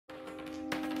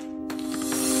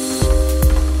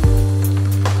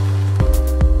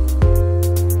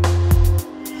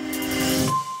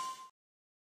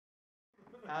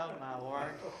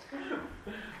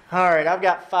All right, I've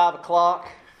got 5 o'clock,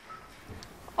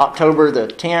 October the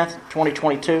 10th,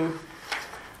 2022.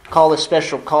 Call this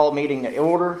special call meeting to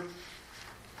order.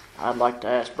 I'd like to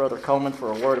ask Brother Coleman for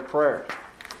a word of prayer.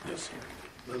 Yes, sir.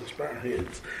 Let us bow our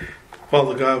heads.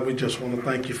 Father God, we just want to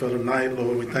thank you for tonight,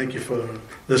 Lord. We thank you for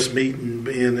this meeting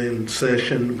being in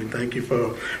session. We thank you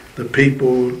for the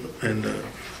people and the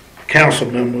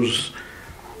council members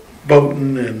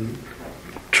voting and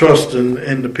trusting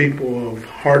in the people of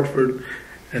Hartford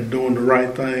and doing the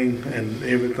right thing and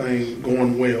everything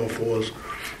going well for us.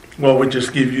 Lord, we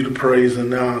just give you the praise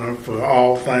and the honor for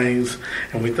all things,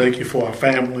 and we thank you for our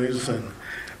families and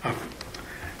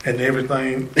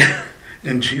everything.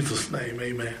 In Jesus' name,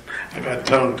 amen. I got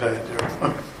tongue tied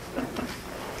there.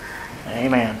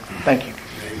 Amen. Thank you.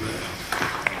 Amen.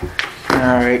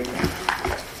 All right.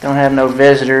 Don't have no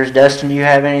visitors. Dustin, do you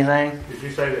have anything? Did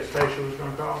you say that Stacia was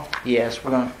going to call? Yes,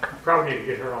 we're going to. Probably need to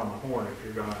get her on the horn if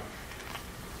you're going to.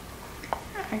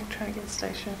 I can try to get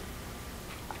Stacia.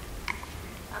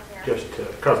 Just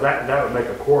because that would make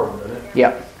a quorum, doesn't it?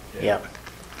 Yep. Yeah. Yep.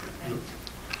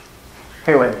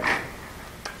 Here we go.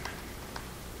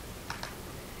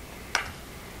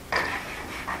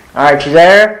 All right, you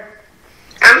there?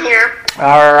 I'm here.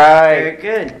 All right. Very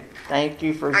good. Thank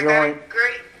you for I joining. got a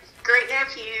great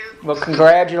nephew. Well,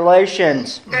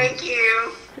 congratulations. Thank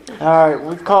you. All right,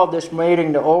 we've called this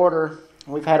meeting to order.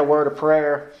 We've had a word of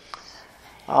prayer.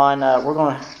 We're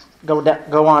going to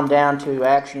go on down to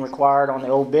action required on the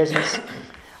old business.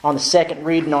 On the second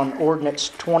reading on ordinance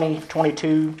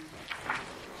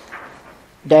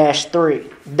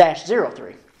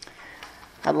 2022-03.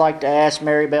 I'd like to ask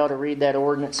Mary Bell to read that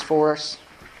ordinance for us.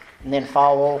 And then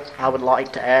I would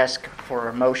like to ask for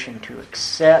a motion to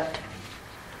accept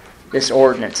this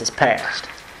ordinance as passed.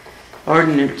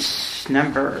 Ordinance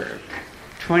number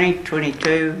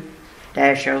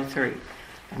 2022-03.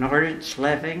 An ordinance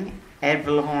levying ad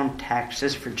valorem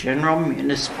taxes for general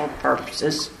municipal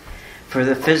purposes for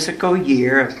the fiscal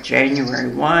year of January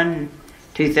 1,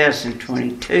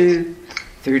 2022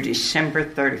 through December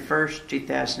 31st,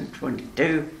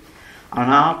 2022 on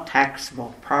all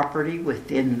taxable property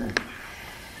within the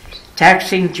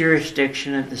taxing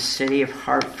jurisdiction of the city of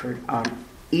Hartford on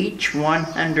each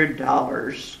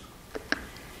 $100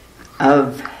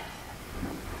 of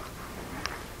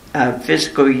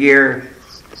fiscal year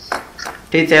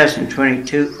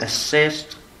 2022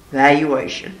 assessed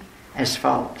valuation as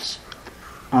follows.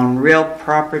 On real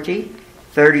property,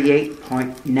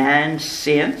 38.9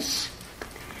 cents.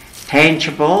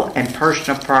 Tangible and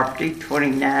personal property,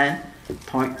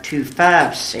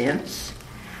 29.25 cents.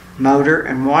 Motor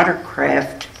and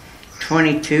watercraft,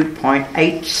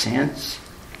 22.8 cents,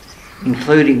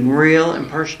 including real and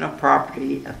personal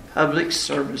property of public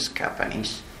service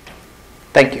companies.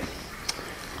 Thank you.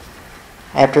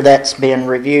 After that's been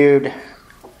reviewed,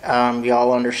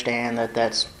 y'all understand that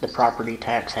that's the property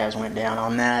tax has went down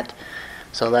on that,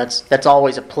 so that's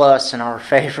always a plus in our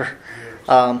favor.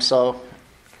 So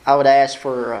I would ask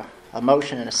for a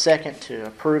motion and a second to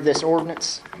approve this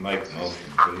ordinance. Make the motion,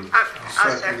 please.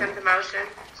 I'll second the motion.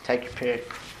 Take your pick.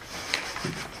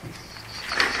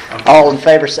 All in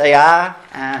favor say aye.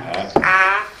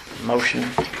 Aye. Motion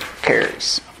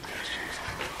carries.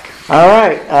 All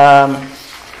right.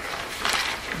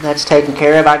 That's taken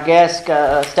care of. I guess,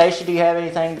 Stacia, do you have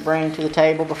anything to bring to the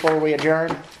table before we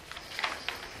adjourn?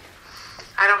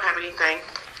 I don't have anything.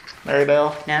 Mary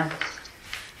Bell? No?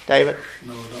 David?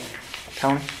 No, no.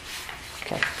 Tony?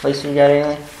 Okay. Lisa, you got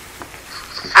anything?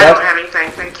 I don't have anything.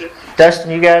 Thank you.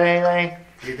 Dustin, you got anything?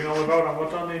 You can only vote on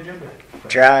what's on the agenda.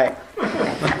 Try it.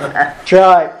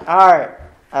 Try it. All right.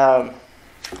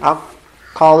 I'll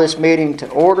call this meeting to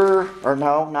order. Or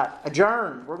no, not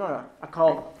adjourn. I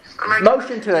call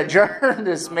motion to adjourn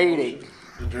this meeting.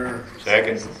 Adjourn.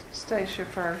 Second. Stacia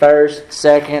first. First,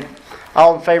 second.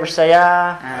 All in favor say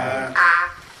aye. Aye.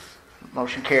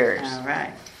 Motion carries. All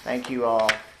right. Thank you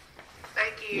all.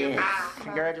 Thank you. Yes. Bye.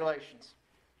 Congratulations.